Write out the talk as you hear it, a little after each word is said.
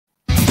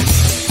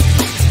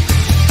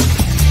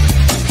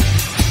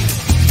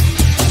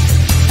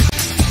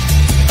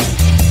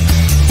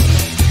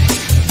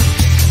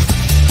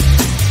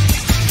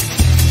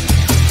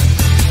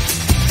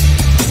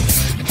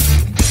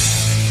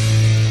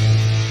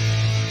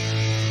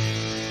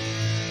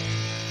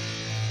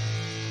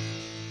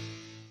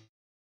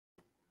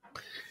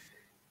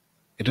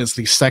It is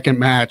the second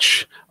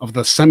match of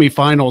the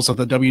semifinals of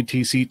the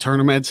WTC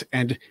tournament.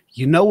 And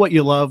you know what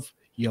you love?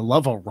 You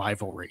love a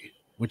rivalry,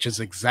 which is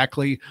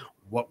exactly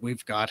what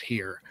we've got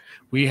here.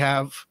 We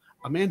have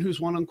a man who's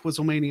won on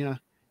Quizzlemania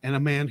and a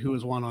man who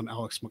has won on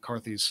Alex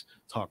McCarthy's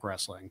Talk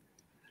Wrestling.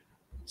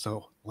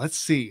 So let's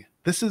see.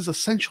 This is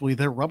essentially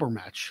their rubber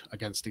match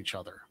against each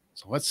other.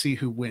 So let's see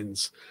who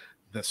wins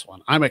this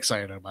one. I'm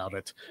excited about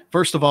it.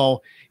 First of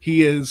all,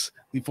 he is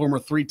the former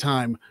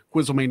 3-time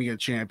Quizzlemania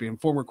champion,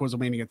 former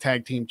Quizzlemania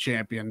tag team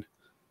champion.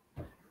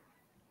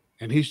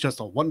 And he's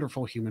just a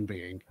wonderful human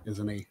being,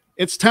 isn't he?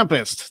 It's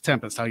Tempest.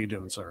 Tempest, how you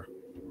doing, sir?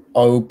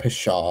 Oh,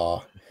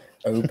 pshaw.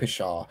 Oh,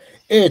 pshaw.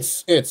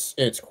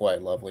 It's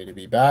quite lovely to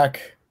be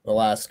back. The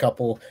last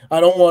couple, I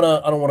don't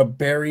want to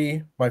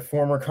bury my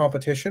former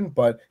competition,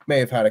 but may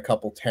have had a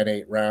couple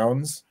 10-8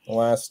 rounds the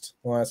last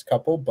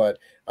couple, but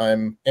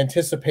I'm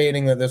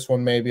anticipating that this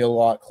one may be a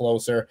lot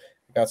closer.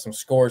 I got some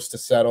scores to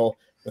settle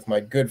with my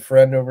good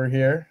friend over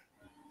here.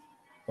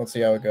 Let's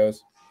see how it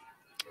goes.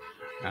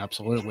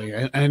 Absolutely.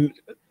 And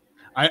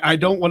I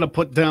don't want to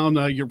put down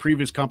your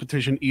previous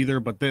competition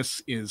either, but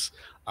this is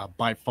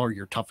by far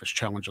your toughest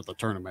challenge of the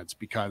tournament,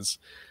 because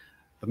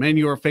the man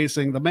you are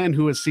facing, the man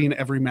who has seen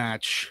every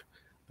match,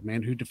 the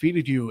man who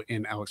defeated you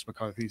in Alex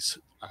McCarthy's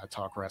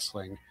Talk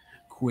Wrestling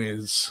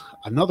quiz,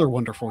 another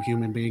wonderful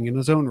human being in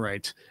his own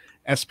right,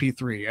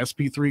 SP3.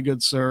 SP3,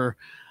 good sir,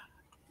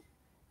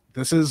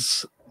 this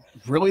is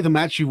really the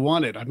match you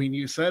wanted. I mean,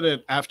 you said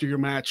it after your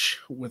match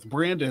with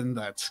Brandon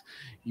that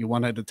you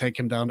wanted to take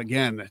him down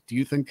again. Do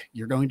you think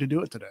you're going to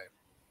do it today?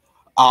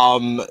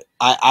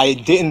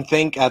 I didn't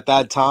think at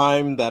that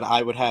time that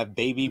I would have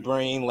baby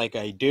brain like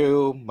I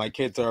do. My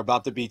kids are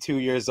about to be 2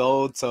 years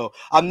old, so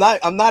I'm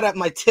not at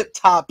my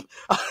tip-top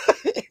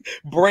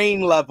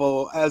brain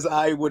level as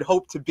I would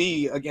hope to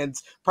be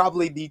against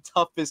probably the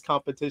toughest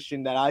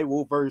competition that I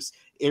will verse,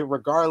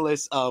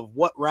 regardless of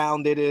what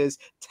round it is.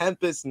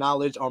 Tempest's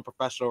knowledge on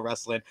professional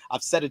wrestling,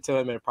 I've said it to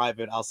him in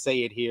private, I'll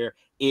say it here,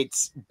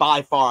 it's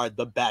by far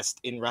the best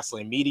in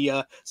wrestling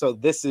media, so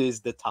this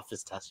is the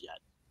toughest test yet.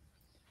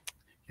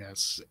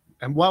 Yes,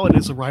 and while it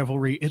is a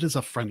rivalry, it is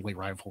a friendly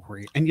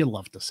rivalry, and you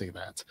love to see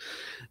that.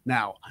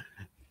 Now,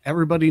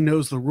 everybody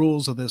knows the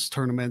rules of this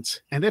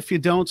tournament, and if you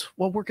don't,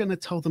 well, we're going to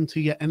tell them to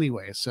you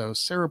anyway. So,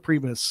 Sarah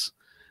Priebus,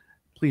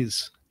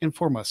 please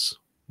inform us,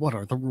 what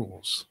are the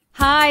rules?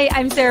 Hi,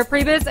 I'm Sarah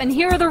Priebus, and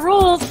here are the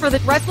rules for the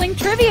Wrestling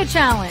Trivia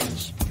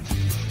Challenge.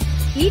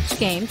 Each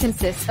game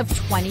consists of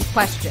 20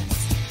 questions.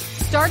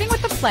 Starting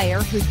with the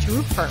player who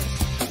drew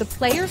first, the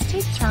players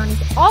take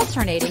turns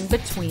alternating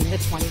between the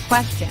 20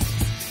 questions.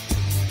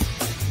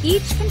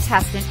 Each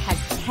contestant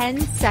has 10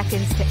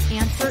 seconds to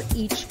answer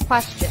each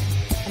question,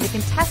 and the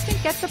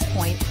contestant gets a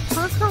point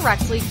per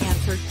correctly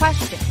answered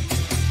question.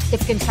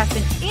 If a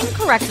contestant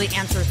incorrectly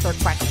answers their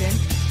question,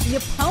 the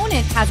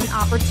opponent has an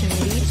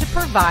opportunity to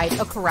provide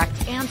a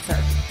correct answer.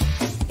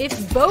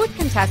 If both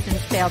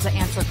contestants fail to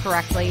answer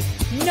correctly,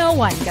 no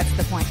one gets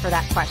the point for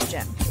that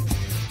question.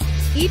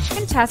 Each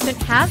contestant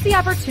has the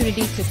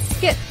opportunity to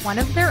skip one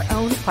of their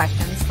own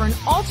questions for an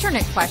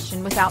alternate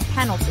question without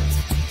penalty.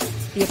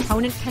 The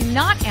opponent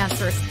cannot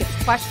answer a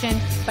skipped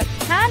question, but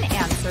can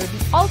answer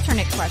the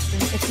alternate question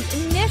if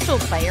the initial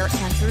player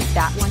answers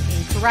that one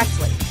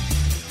incorrectly.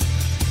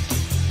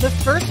 The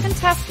first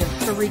contestant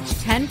to reach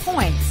 10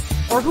 points,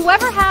 or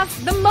whoever has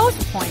the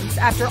most points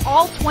after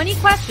all 20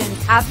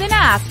 questions have been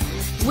asked,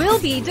 will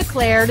be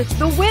declared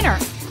the winner.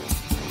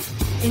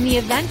 In the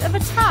event of a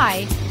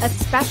tie, a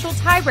special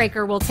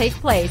tiebreaker will take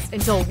place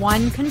until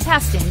one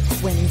contestant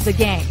wins the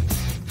game.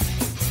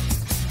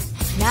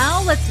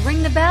 Now let's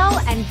ring the bell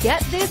and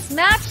get this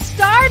match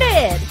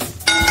started!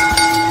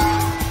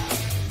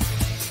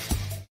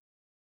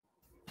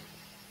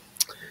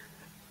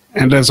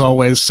 And as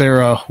always,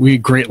 Sarah, we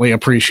greatly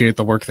appreciate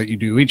the work that you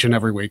do each and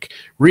every week.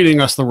 Reading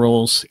us the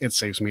rules, it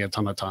saves me a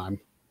ton of time.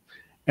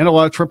 And a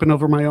lot of tripping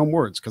over my own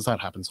words, because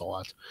that happens a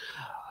lot.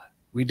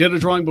 We did a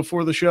drawing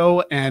before the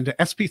show, and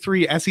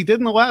SP3, as he did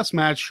in the last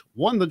match,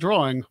 won the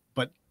drawing,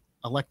 but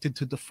elected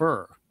to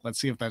defer. Let's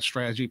see if that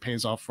strategy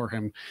pays off for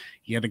him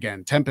yet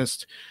again.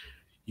 Tempest,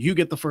 you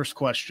get the first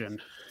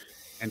question,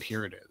 and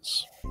here it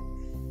is.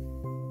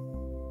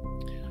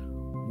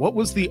 What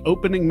was the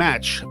opening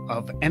match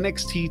of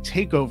NXT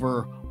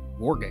TakeOver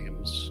War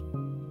Games?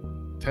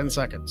 10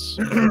 seconds.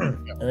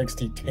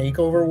 NXT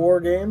TakeOver War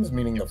Games,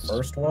 meaning the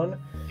first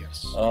one?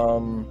 Yes.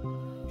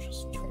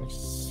 Just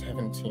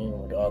 2017.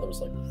 Oh my god, that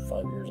was like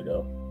 5 years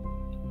ago.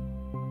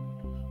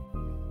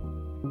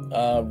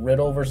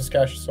 Riddle versus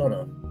Cassius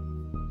Ohno.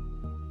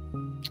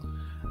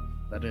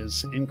 That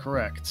is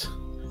incorrect.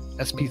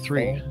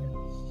 SP3,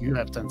 you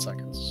have 10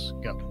 seconds.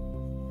 Go.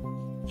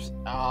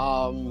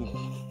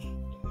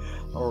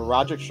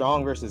 Roderick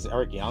Strong versus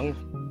Eric Young.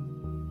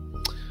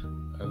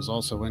 That is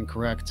also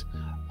incorrect.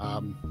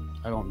 I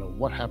don't know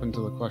what happened to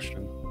the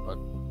question, but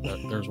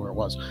there's where it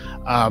was.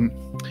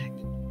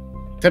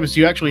 Tempest,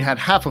 you actually had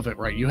half of it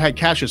right. You had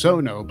Cassius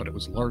Ohno, but it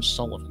was Lars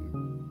Sullivan.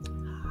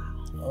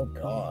 Oh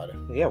God.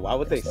 Yeah, why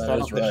would they Guess that start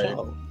is off the right.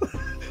 show?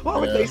 Why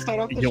would they start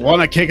off the show? You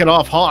want to kick it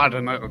off hot,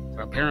 and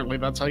apparently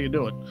that's how you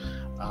do it.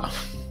 I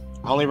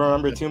only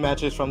remember 2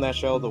 matches from that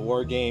show: the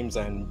War Games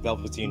and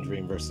Velveteen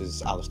Dream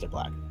versus Aleister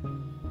Black.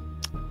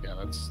 Yeah,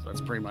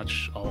 that's pretty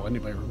much all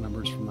anybody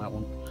remembers from that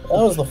one. That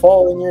was the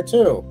following year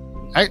too.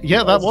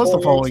 Yeah, that was the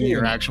following 2018.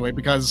 year actually,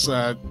 because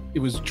it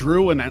was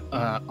Drew and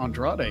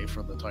Andrade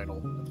for the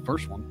title, the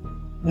first one.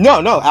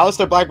 No,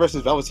 Aleister Black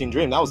versus Velveteen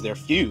Dream. That was their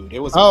feud. It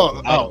was.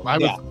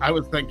 I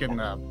was thinking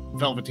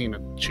Velveteen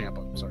and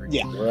Ciampa. Sorry.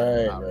 Yeah.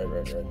 Right.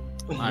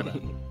 My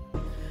bad.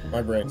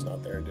 My brain's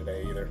not there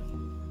today either.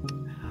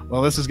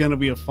 Well, this is going to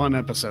be a fun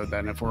episode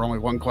then. If we're only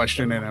one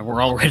question in and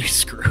we're already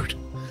screwed.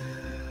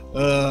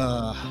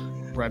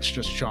 Brett's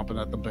just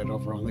chomping at the bit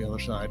over on the other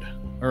side.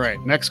 All right,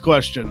 next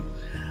question.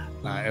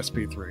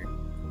 SP3.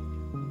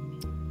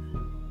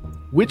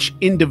 Which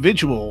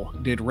individual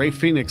did Rey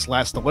Fenix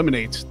last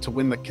eliminate to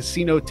win the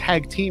Casino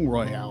Tag Team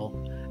Royale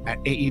at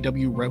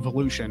AEW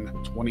Revolution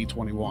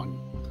 2021?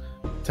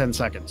 10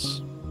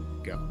 seconds.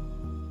 Go.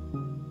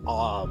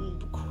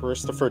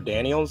 Christopher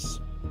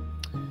Daniels.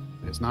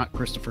 It's not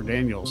Christopher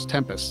Daniels.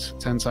 Tempest.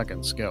 10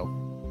 seconds. Go.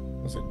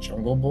 Was it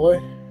Jungle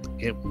Boy?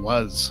 It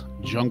was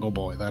Jungle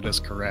Boy. That is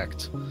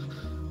correct.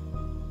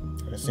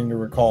 I seem to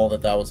recall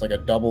that was like a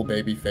double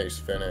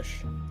babyface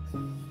finish.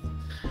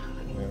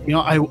 You know,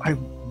 I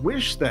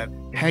wish that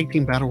tag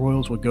team battle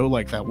royals would go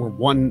like that, where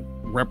one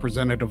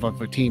representative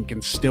of a team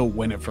can still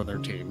win it for their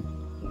team.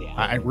 Yeah.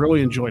 I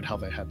really enjoyed how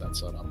they had that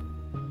set up.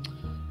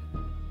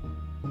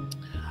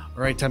 All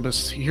right,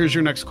 Tempest, here's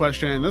your next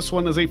question. And this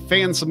one is a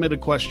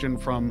fan-submitted question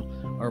from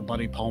our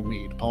buddy Paul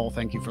Mead. Paul,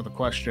 thank you for the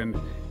question.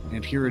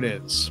 And here it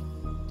is.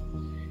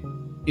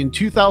 In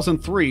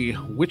 2003,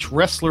 which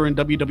wrestler in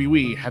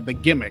WWE had the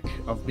gimmick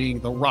of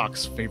being The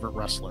Rock's favorite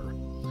wrestler?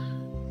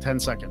 10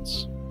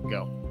 seconds.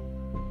 Go.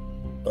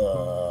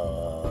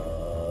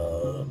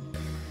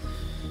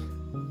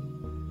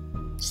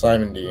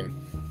 Simon Dean.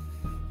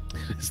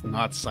 It's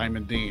not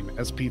Simon Dean.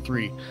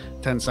 SP3,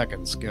 10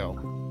 seconds. Go.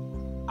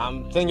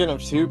 I'm thinking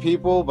of 2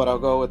 people, but I'll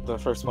go with the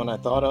first one I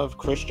thought of,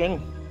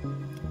 Christian.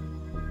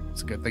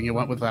 It's a good thing you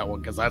went with that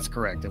one, because that's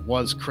correct. It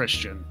was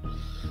Christian.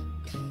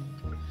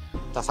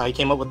 That's how he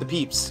came up with the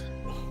peeps.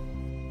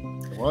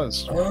 It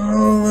was.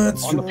 Oh,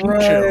 that's On the Peep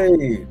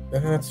right.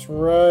 That's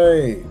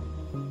right.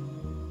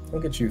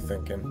 Look at you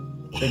thinking.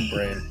 Big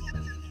brain.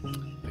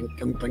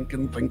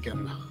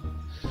 Thinking.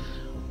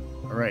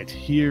 All right,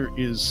 here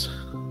is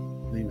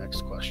the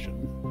next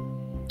question.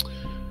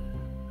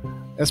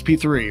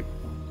 SP3.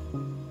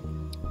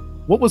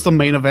 What was the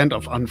main event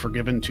of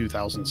Unforgiven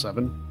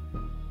 2007?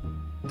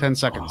 10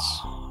 seconds.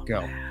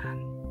 Go.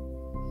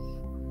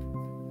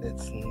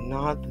 It's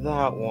not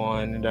that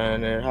one,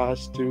 then it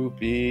has to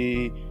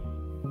be.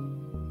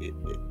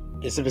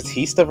 Is it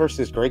Batista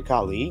versus Great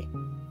Khali?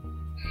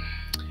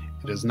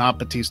 It is not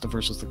Batista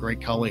versus the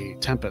Great Khali.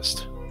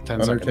 Tempest.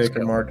 10 Undertaker,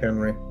 seconds. Go. Mark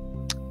Henry.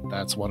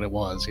 That's what it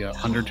was. Yeah,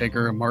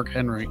 Undertaker and Mark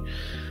Henry.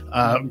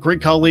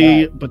 Great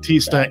Khali,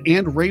 Batista,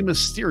 and Rey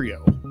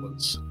Mysterio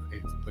was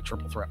the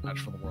triple threat match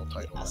for the world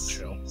title on that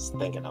show. I was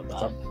thinking of It's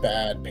that. a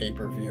bad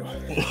pay-per-view.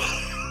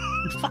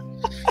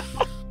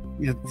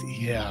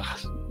 Yeah,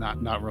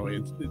 not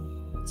really.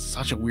 It's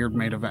such a weird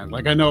main event.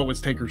 Like, I know it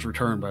was Taker's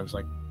return, but I was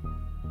like,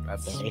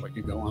 that's what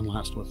you go on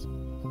last with.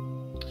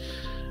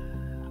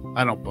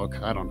 I don't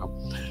book. I don't know.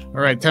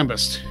 All right,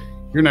 Tempest,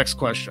 your next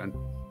question.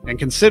 And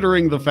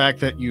considering the fact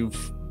that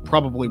you've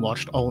probably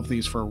watched all of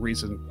these for a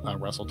recent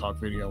WrestleTalk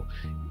video,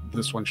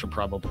 this one should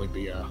probably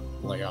be a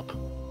layup.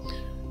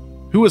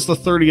 Who was the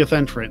 30th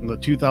entrant in the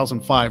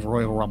 2005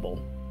 Royal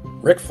Rumble?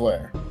 Ric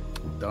Flair.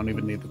 Don't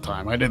even need the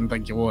time. I didn't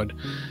think you would.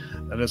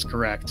 That is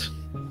correct.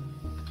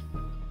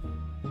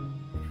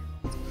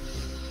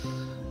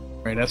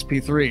 All right,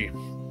 SP3.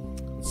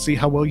 Let's see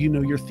how well you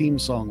know your theme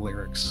song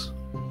lyrics.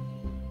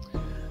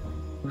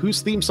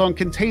 Whose theme song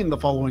contained the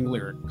following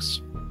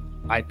lyrics?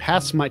 I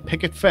pass my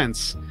picket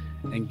fence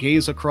and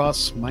gaze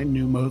across my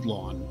new mowed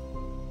lawn.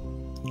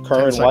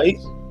 Kerwin White?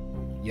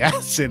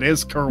 Yes, it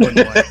is Kerwin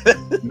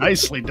White.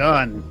 Nicely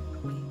done.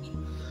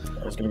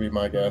 That was going to be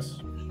my guess.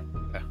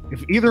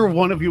 If either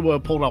one of you would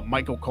have pulled up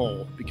Michael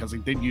Cole, because he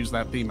did use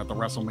that theme at the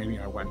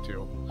WrestleMania I went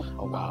to,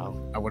 Oh, wow.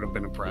 I would have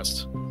been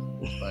impressed.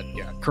 But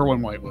yeah,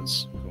 Kerwin White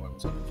was who I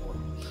was looking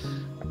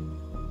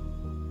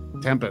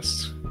for.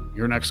 Tempest,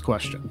 your next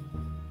question.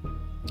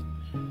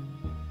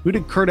 Who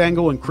did Kurt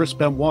Angle and Chris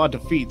Benoit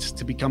defeat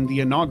to become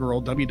the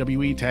inaugural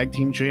WWE Tag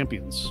Team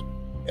Champions?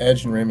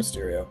 Edge and Rey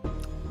Mysterio.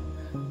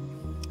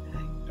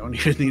 Don't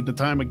even need the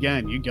time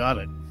again. You got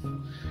it.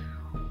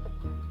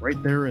 Right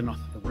there in the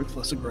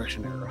Ruthless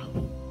Aggression era.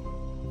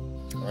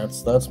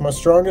 That's my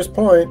strongest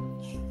point.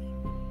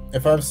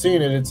 If I've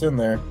seen it, it's in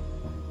there.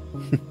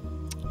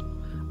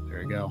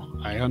 There you go.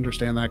 I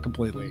understand that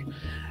completely.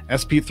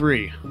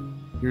 SP3,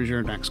 here's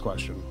your next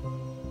question.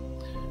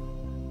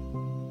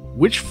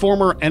 Which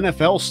former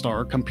NFL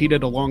star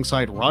competed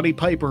alongside Roddy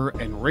Piper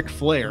and Ric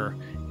Flair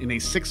in a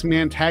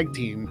six-man tag,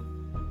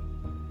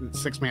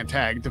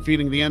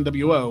 defeating the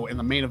NWO in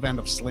the main event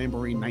of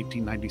Slamboree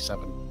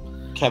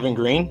 1997? Kevin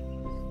Green.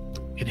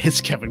 It is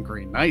Kevin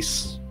Green.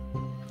 Nice.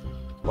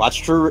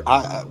 Watch True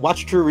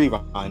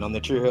Rewind on the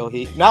True Hill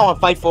Heat. Now on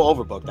Fightful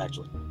Overbooked,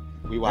 actually.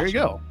 We There you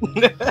go.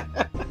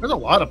 There's a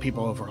lot of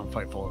people over on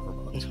Fightful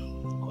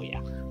Overbooked. Oh, yeah.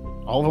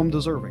 All of them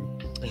deserving.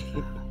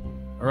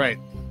 All right.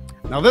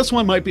 Now, this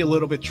one might be a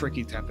little bit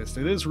tricky, Tempest.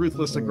 It is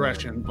Ruthless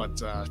Aggression,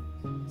 but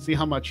see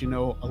how much you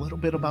know a little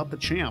bit about the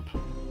champ.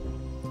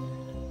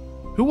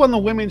 Who won the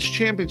Women's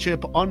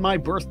Championship on my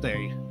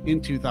birthday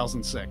in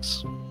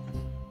 2006?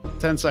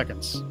 10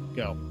 seconds.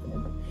 Go.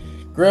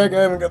 Greg,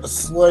 I haven't got the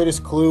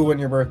slightest clue when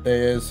your birthday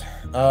is.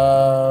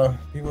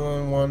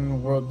 People who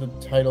won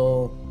world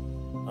title.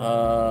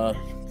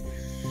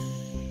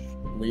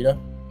 Lita?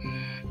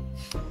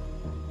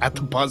 At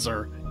the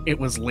buzzer, it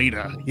was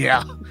Lita.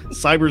 Yeah.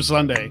 Cyber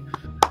Sunday.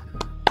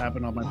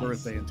 Happened on my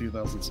birthday in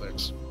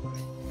 2006.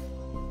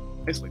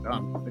 Nicely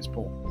done. Nice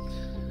pull.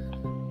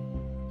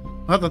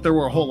 Not that there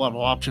were a whole lot of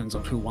options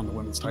of who won the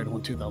women's title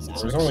in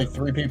 2006. There's only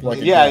 3 people I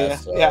could Yeah.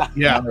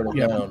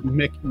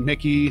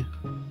 Mickey,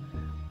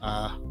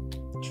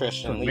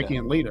 Trish and Lita. Mickey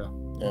and Lita.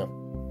 Yeah.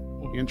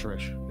 And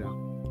Trish.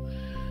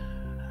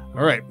 Yeah.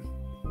 All right.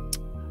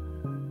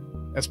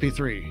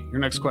 SP3, your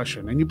next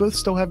question. And you both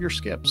still have your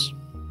skips.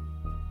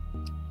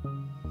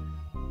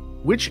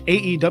 Which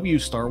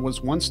AEW star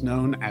was once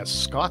known as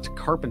Scott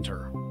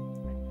Carpenter?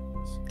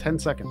 10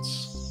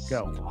 seconds.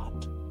 Go.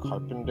 Scott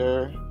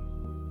Carpenter.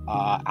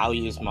 I'll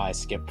use my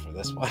skip for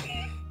this one.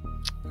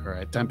 All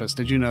right, Tempest,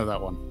 did you know that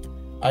one?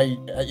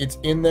 It's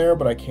in there,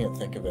 but I can't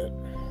think of it.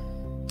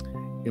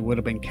 It would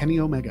have been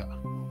Kenny Omega.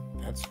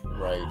 That's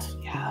right.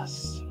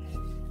 Yes.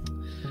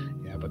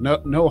 Yeah, but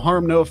no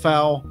harm, no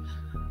foul.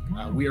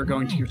 We are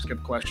going to your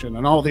skip question,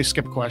 and all these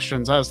skip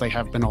questions, as they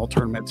have been all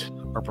tournament,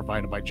 are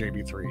provided by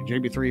JB3.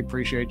 JB3,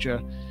 appreciate you.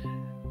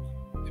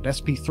 At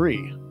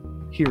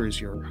SP3, here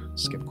is your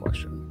skip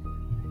question.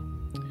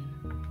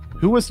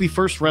 Who was the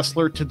first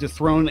wrestler to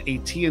dethrone a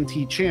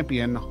TNT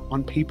champion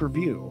on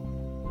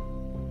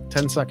pay-per-view?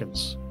 10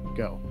 seconds.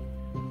 Go.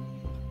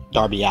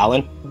 Darby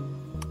Allin.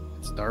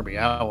 It's Darby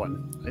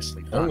Allin.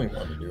 Nicely I only done.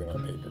 want to do it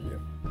on pay-per-view.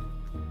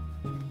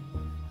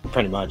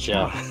 Pretty much,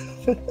 yeah.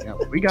 Yeah,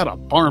 we got a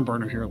barn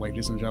burner here,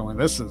 ladies and gentlemen.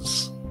 This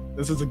is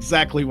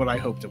exactly what I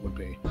hoped it would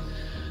be.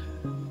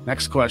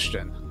 Next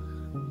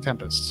question.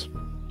 Tempest.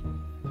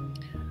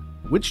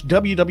 Which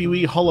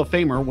WWE Hall of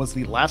Famer was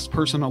the last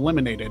person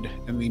eliminated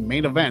in the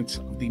main event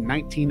of the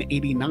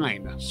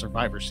 1989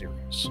 Survivor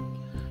Series?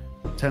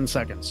 10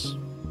 seconds.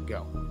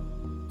 Go.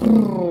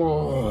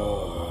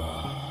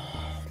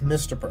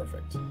 Mr.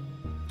 Perfect. It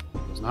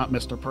was not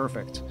Mr.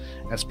 Perfect.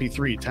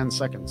 SP3, 10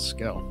 seconds.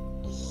 Go.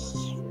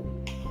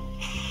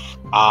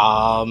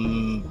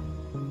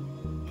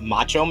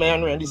 Macho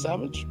Man Randy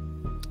Savage.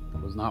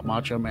 It was not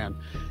Macho Man.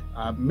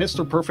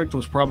 Mr. Perfect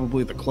was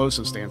probably the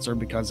closest answer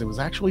because it was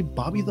actually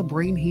Bobby the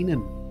Brain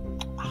Heenan.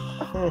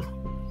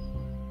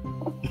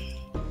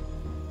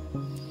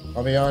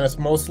 I'll be honest,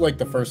 most like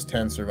the first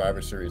 10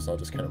 Survivor Series all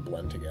just kind of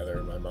blend together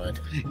in my mind.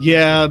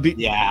 Yeah,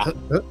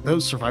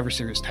 those Survivor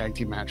Series tag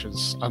team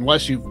matches,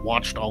 unless you've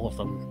watched all of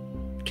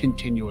them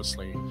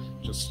continuously,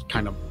 just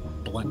kind of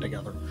blend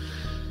together.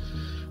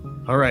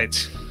 All right,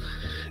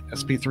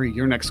 SP3,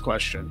 your next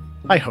question.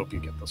 I hope you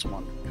get this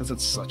one because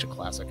it's such a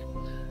classic.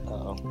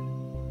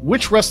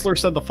 Which wrestler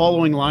said the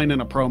following line in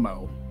a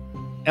promo?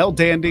 El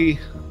Dandy,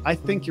 I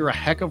think you're a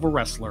heck of a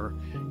wrestler.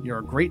 You're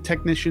a great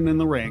technician in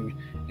the ring,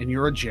 and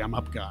you're a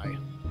jam-up guy.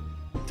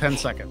 10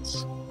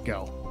 seconds.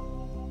 Go.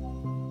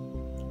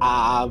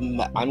 I'm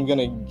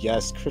gonna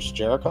guess Chris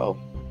Jericho.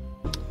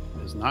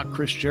 It's not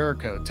Chris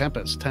Jericho.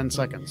 Tempest, 10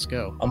 seconds.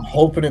 Go. I'm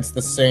hoping it's the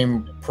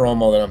same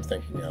promo that I'm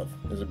thinking of.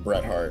 Is it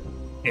Bret Hart?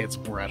 It's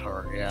Bret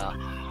Hart, yeah.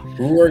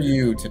 Who are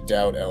you to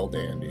doubt El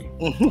Dandy?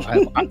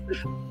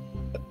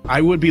 I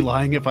would be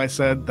lying if I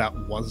said that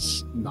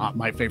was not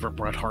my favorite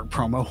Bret Hart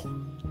promo.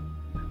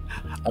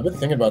 I've been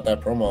thinking about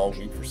that promo all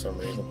week for some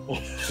reason.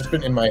 It's just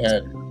been in my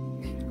head.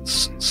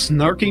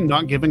 Snarky,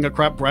 not giving a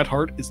crap Bret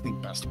Hart is the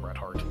best Bret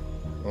Hart.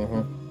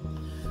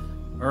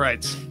 Mm-hmm. All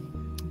right.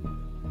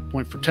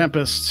 Point for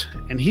Tempest,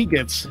 and he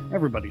gets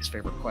everybody's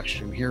favorite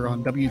question here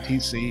on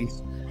WTC.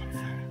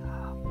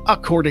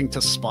 According to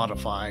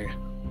Spotify,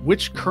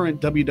 which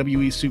current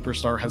WWE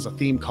superstar has a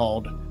theme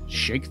called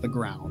Shake the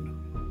Ground?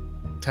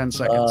 10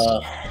 seconds.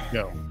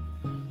 Go.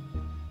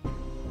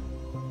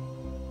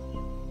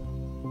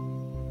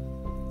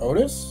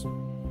 Otis?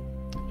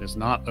 It is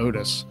not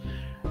Otis.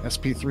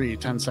 SP3,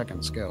 10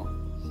 seconds. Go.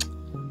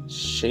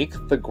 Shake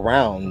the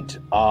Ground.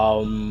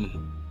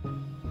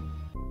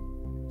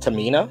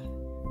 Tamina?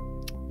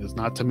 It is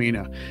not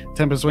Tamina.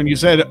 Tempest, when you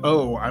said,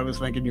 oh, I was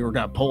thinking you were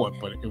going to pull it,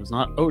 but it was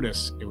not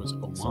Otis. It was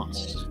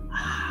Omos.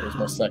 That was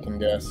my second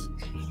guess.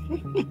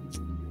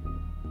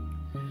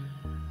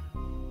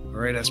 All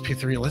right,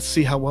 SP3, let's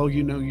see how well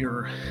you know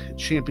your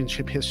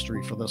championship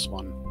history for this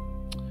one.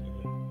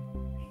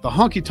 The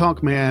Honky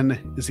Tonk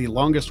Man is the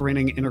longest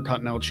reigning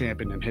Intercontinental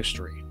Champion in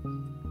history.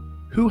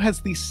 Who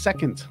has the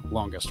second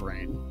longest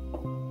reign?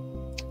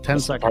 10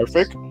 Mr. seconds.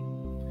 Perfect?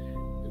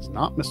 It's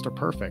not Mr.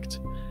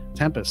 Perfect.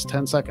 Tempest,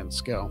 10 seconds.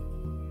 Go.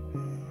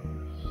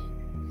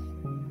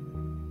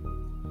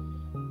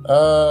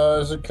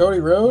 Is it Cody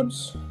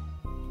Rhodes?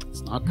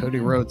 It's not Cody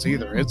Rhodes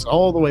either. It's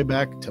all the way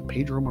back to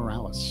Pedro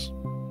Morales.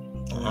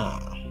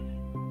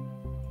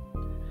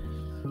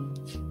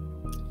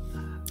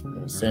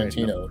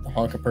 Santino, the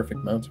Honka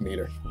Perfect Mountain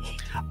Meter.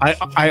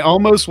 I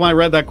almost, when I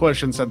read that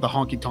question, said the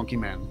Honky Tonky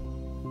Man.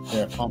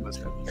 Yeah, almost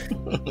did.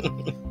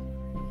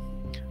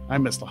 I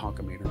missed the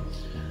Honka meter.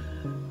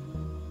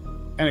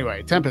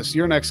 Anyway, Tempest,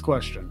 your next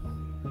question.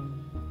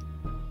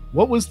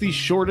 What was the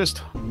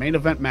shortest main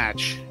event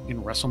match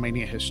in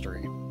WrestleMania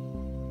history?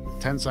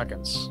 10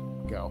 seconds.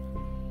 Go.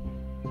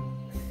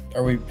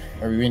 Are we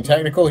being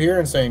technical here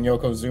and saying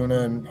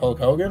Yokozuna and Hulk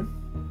Hogan?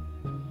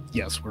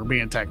 Yes, we're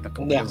being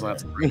technical Yeah. because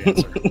that's the right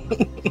answer.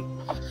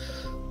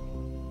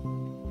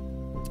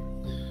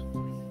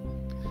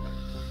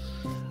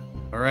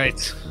 All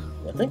right.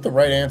 I think the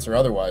right answer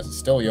otherwise is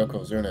still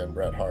Yokozuna and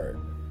Bret Hart.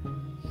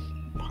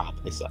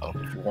 Probably so.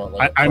 If you want,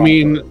 like, I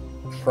mean,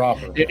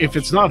 proper. if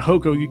it's not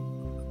Hogan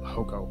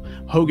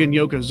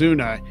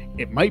Yokozuna,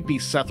 it might be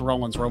Seth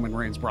Rollins, Roman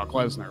Reigns, Brock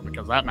Lesnar,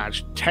 because that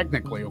match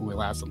technically only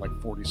lasted like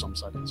 40 some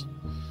seconds.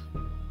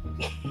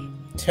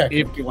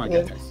 If you want to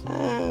get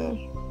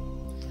technical.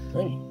 I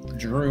think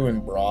Drew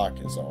and Brock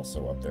is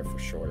also up there for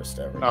shortest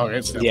ever. Oh,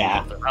 it's definitely Yeah.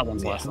 up there. That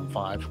one's less than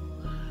 5.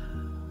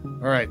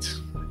 All right,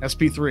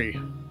 SP3,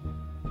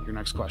 your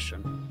next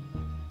question.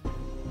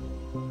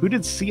 Who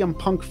did CM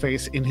Punk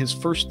face in his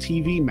first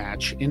TV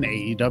match in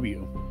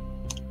AEW?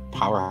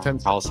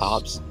 Powerhouse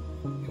Hobbs.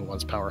 It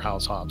was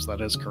Powerhouse Hobbs.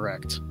 That is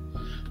correct.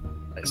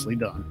 Nicely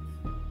done.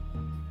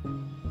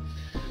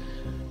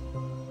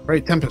 All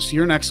right, Tempest,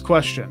 your next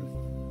question.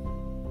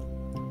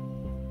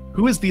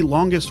 Who is the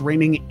longest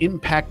reigning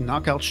Impact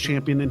Knockouts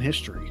champion in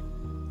history?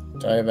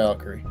 Taya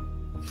Valkyrie.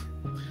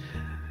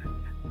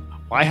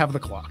 I have the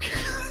clock.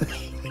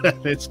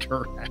 That is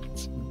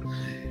correct.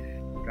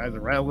 You guys are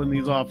rattling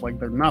these off like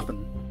they're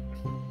nothing.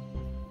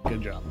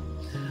 Good job.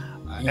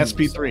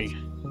 SP3.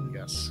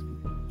 Yes.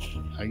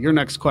 Your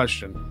next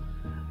question.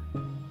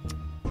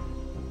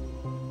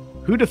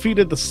 Who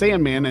defeated the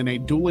Sandman in a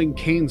Dueling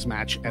Canes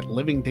match at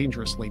Living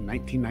Dangerously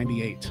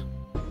 1998?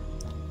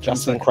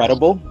 Just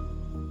Incredible.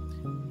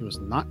 It was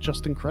not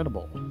Just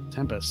Incredible.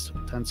 Tempest,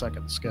 10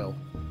 seconds. Go.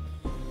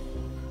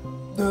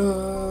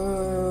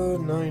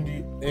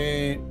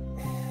 98.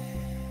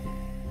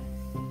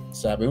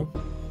 Sabu.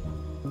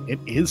 It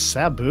is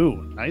Sabu.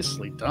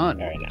 Nicely done.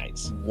 Very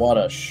nice. What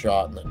a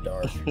shot in the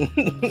dark.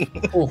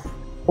 Oof.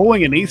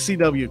 Pulling an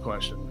ECW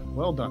question.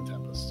 Well done,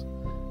 Tempest.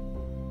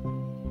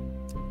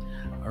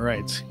 All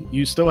right.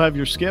 You still have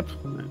your skip?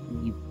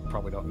 You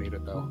probably don't need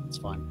it, though. It's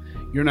fine.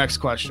 Your next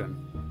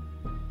question.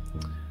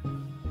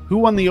 Who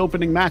won the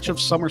opening match of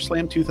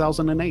SummerSlam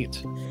 2008?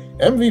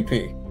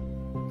 MVP.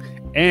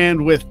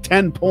 And with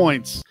 10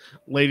 points,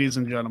 ladies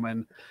and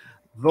gentlemen,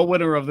 the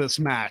winner of this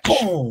match.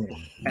 Boom.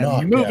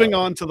 And moving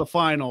on to the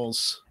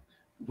finals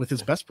with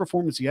his best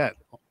performance yet,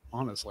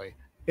 honestly.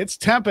 It's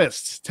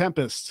Tempest.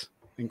 Tempest,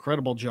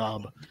 incredible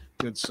job.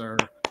 Good sir.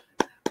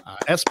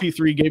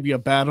 SP3 gave you a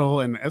battle,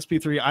 and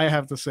SP3, I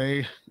have to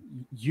say,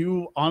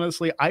 you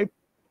honestly, I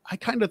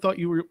kind of thought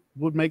you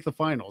would make the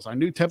finals. I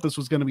knew Tempest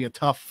was going to be a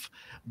tough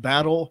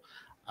battle,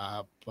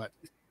 but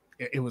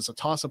it was a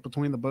toss-up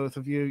between the both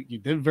of you. You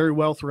did very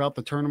well throughout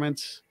the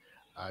tournament.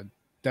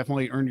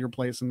 Definitely earned your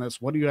place in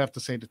this. What do you have to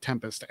say to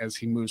Tempest as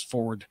he moves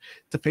forward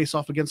to face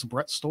off against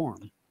Brett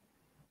Storm?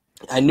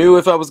 I knew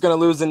if I was going to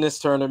lose in this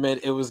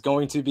tournament, it was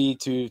going to be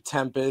to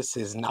Tempest.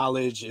 His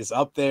knowledge is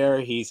up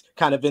there. He's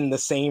kind of in the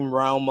same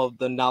realm of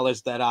the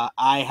knowledge that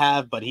I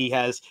have, but he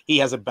has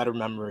a better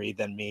memory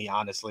than me,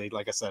 honestly.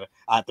 Like I said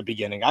at the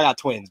beginning, I got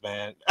twins,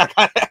 man.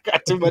 I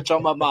got too much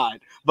on my mind,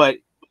 but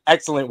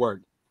excellent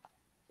work.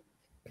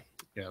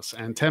 Yes,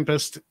 and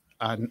Tempest,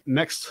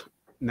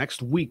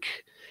 next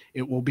week,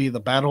 it will be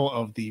the battle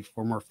of the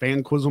former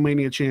Fan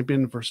Quizzlemania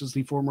champion versus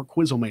the former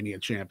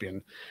Quizzlemania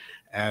champion,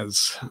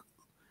 as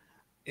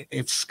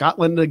it's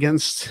Scotland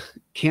against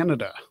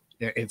Canada.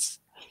 It's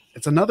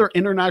another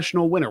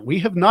international winner. We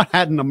have not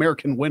had an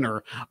American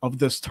winner of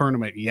this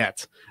tournament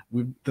yet.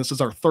 This is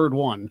our third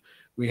one.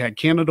 We had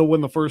Canada win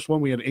the first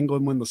one. We had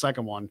England win the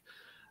second one.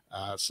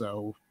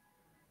 So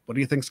what do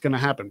you think is going to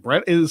happen?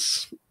 Brett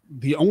is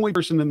the only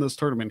person in this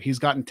tournament. He's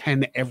gotten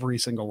 10 every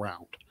single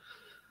round.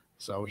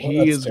 So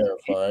he is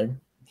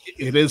terrifying.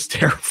 It is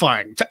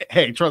terrifying.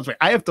 Hey, trust me,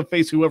 I have to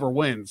face whoever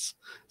wins.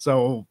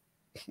 So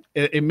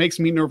it makes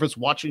me nervous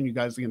watching you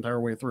guys the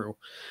entire way through.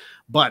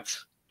 But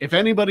if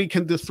anybody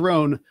can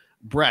dethrone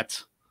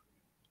Brett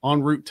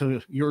en route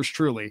to yours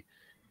truly,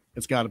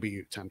 it's got to be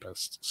you,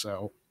 Tempest.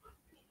 So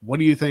what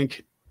do you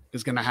think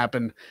is going to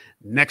happen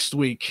next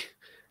week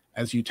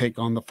as you take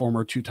on the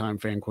former two-time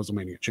Fan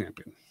Quizzlemania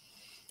champion?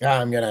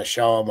 I'm going to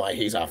show him like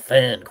he's a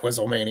Fan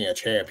Quizzlemania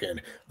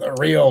champion. The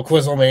real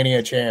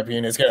Quizzlemania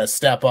champion is going to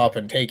step up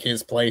and take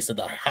his place at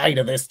the height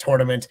of this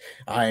tournament.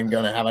 I'm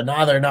going to have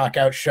another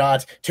knockout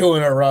shot, 2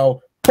 in a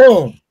row.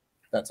 Boom!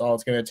 That's all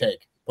it's going to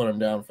take. Put him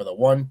down for the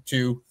 1,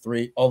 2,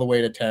 3, all the way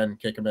to 10.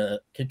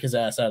 Kick his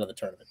ass out of the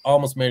tournament.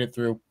 Almost made it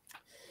through.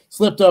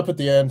 Slipped up at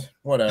the end.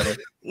 Whatever.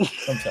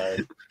 I'm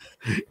tired.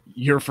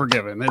 You're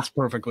forgiven. It's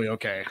perfectly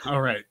okay.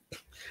 All right.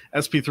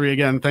 SP3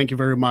 again, thank you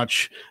very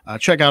much.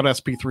 Check out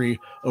SP3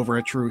 over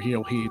at True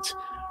Heel Heat,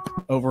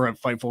 over at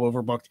Fightful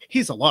Overbooked.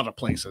 He's a lot of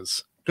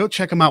places. Go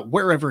check him out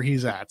wherever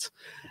he's at.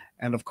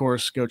 And of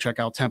course, go check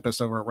out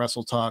Tempest over at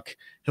WrestleTalk.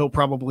 He'll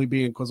probably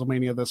be in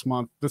Quizzlemania this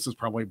month. This is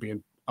probably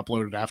being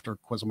uploaded after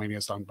Quizzlemania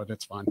is done, but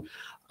it's fine.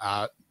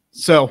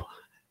 So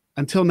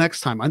until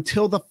next time,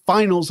 until the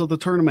finals of the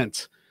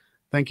tournament,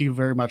 thank you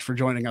very much for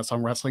joining us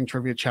on Wrestling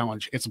Trivia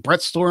Challenge. It's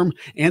Brett Storm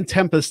and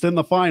Tempest in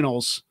the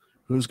finals.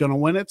 Who's going to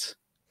win it?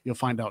 You'll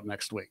find out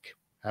next week.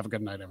 Have a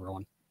good night,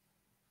 everyone.